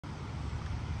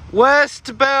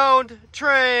Westbound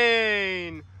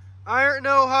train, Ironton,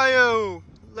 Ohio.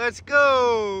 Let's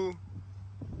go.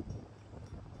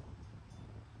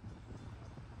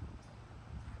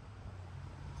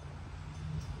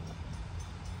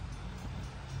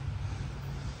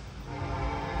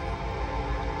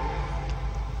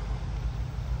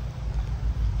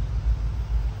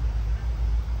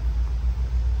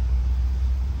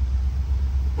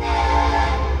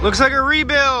 Looks like a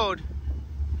rebuild.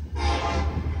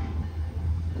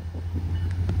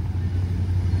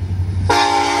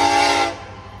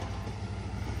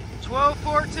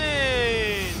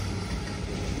 $12.14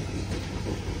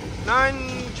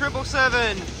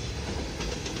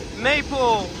 $9,777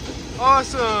 Maple.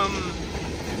 Awesome.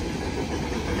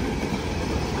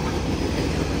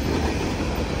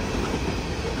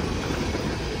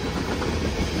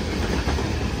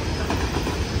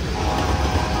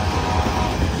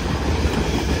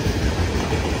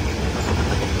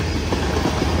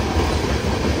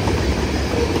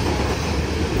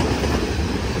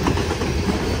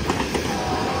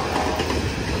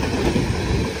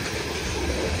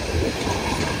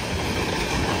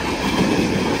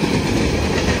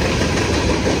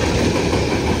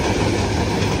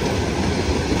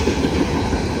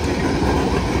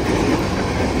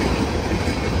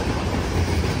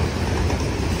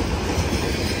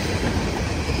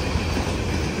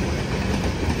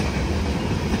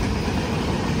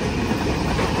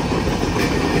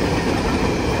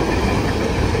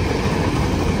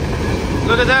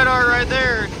 Look at that art right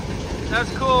there.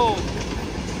 That's cool.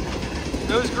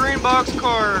 Those green box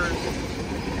cars.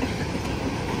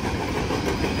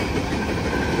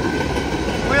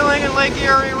 Wheeling and Lake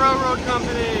Erie Railroad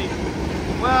Company.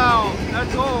 Wow,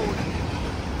 that's old.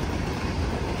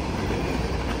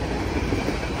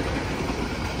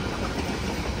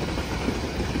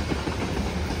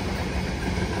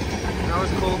 That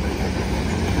was cool.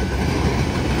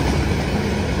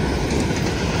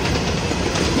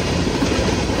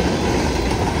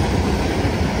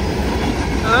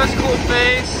 Oh, that's a cool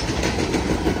face.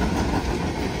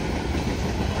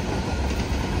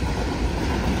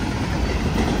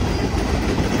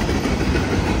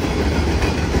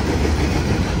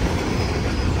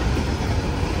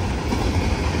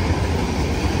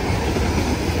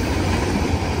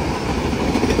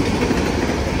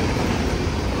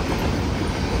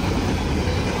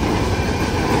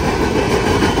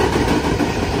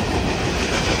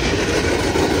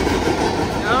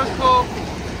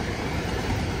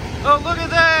 Oh, look at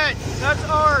that! That's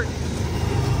art!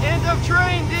 End of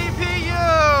train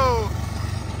DPU!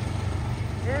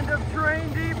 End of train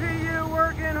DPU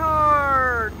working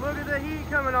hard! Look at the heat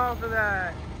coming off of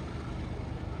that!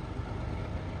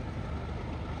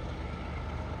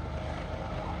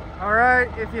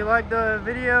 Alright, if you liked the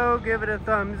video, give it a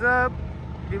thumbs up.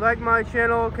 If you like my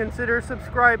channel, consider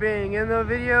subscribing. In the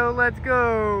video, let's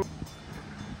go!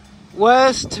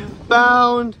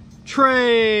 Westbound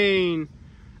train,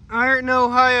 Ironton,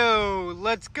 Ohio.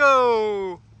 Let's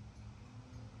go.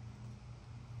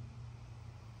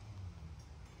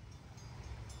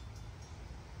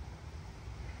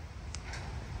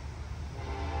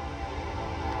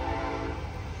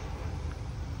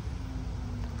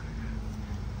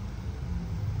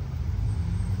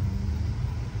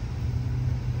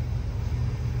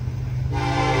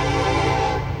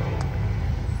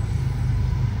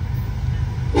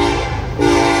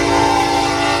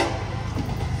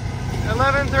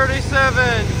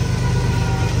 $11.37.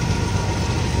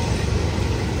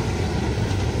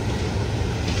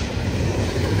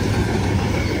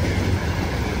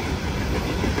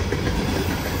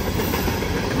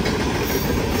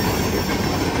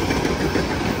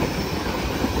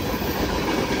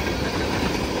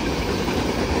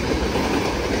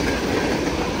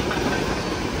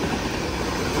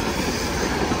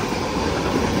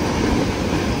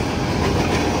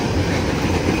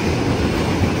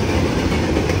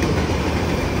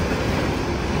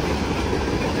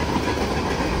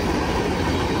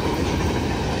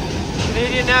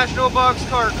 Canadian National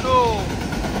Boxcar, cool.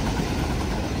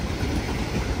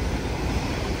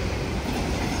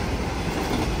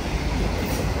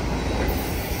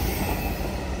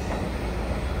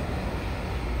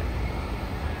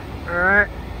 Alright,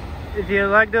 if you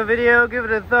liked the video, give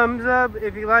it a thumbs up.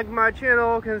 If you like my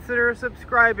channel, consider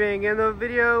subscribing. In the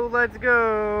video, let's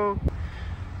go.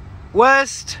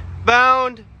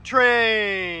 Westbound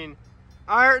train,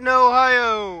 Ironton,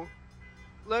 Ohio.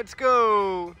 Let's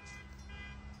go.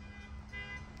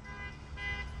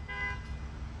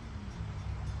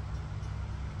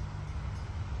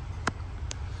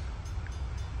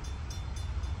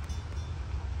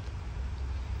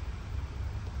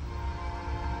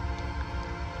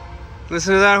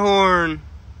 Listen to that horn.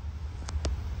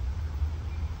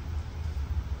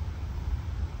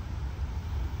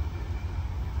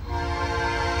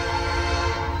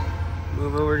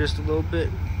 Move over just a little bit.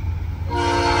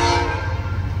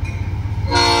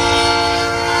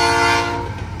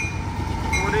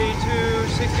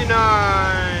 69,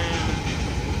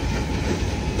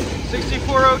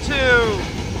 6402.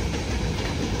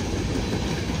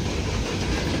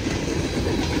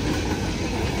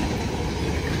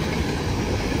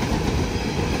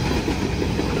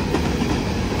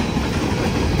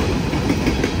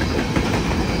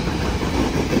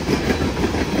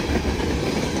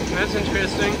 That's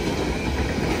interesting.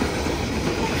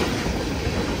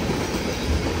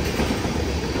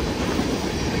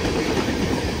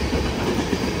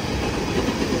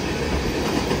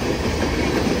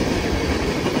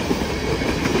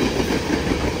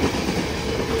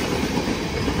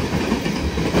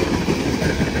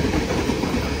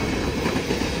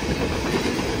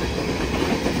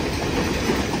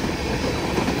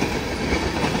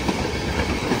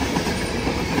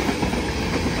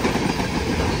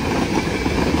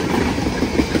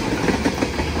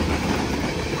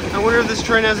 I wonder if this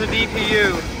train has a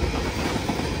DPU.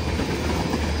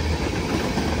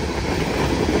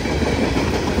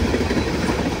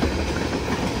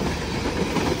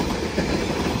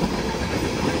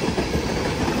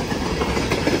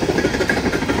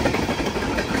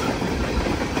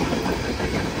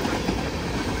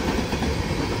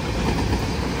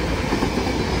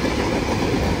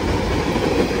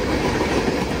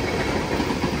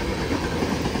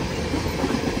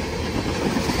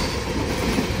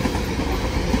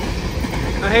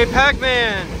 Hey,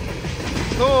 Pac-Man!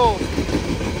 Cool!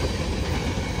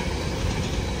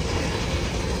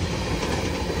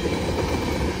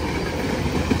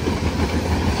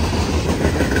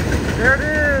 There it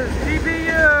is!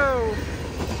 DPU!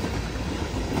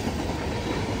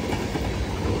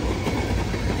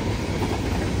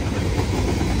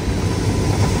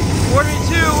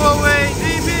 $42.08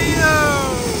 DPU!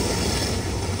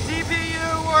 DPU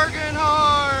working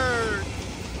hard!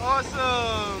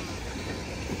 Awesome!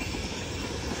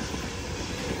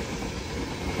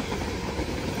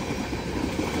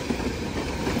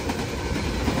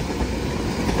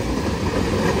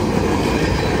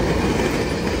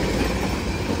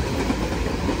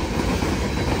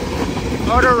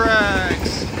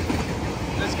 Autorex.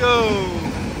 Let's go.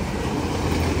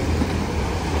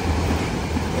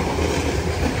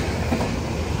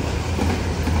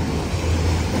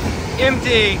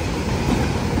 Empty.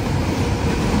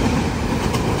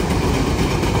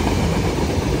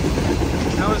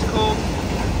 That was cool.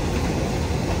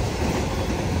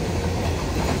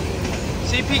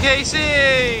 CPKC.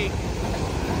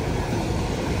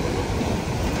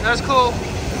 That was cool.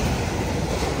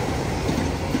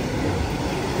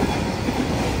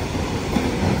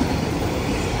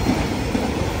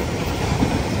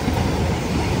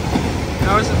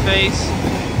 That was the face.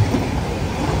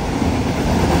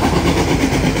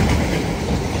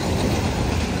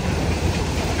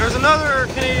 There's another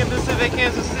Canadian Pacific,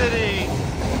 Kansas City.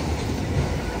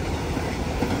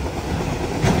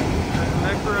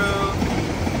 Metro.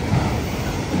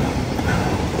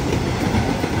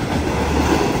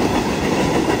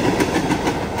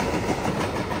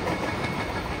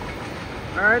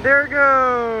 Alright, there it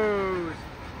goes.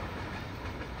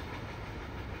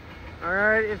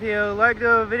 Alright, if you like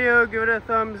the video, give it a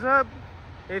thumbs up.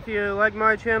 If you like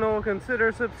my channel,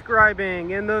 consider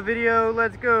subscribing. In the video,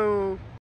 let's go.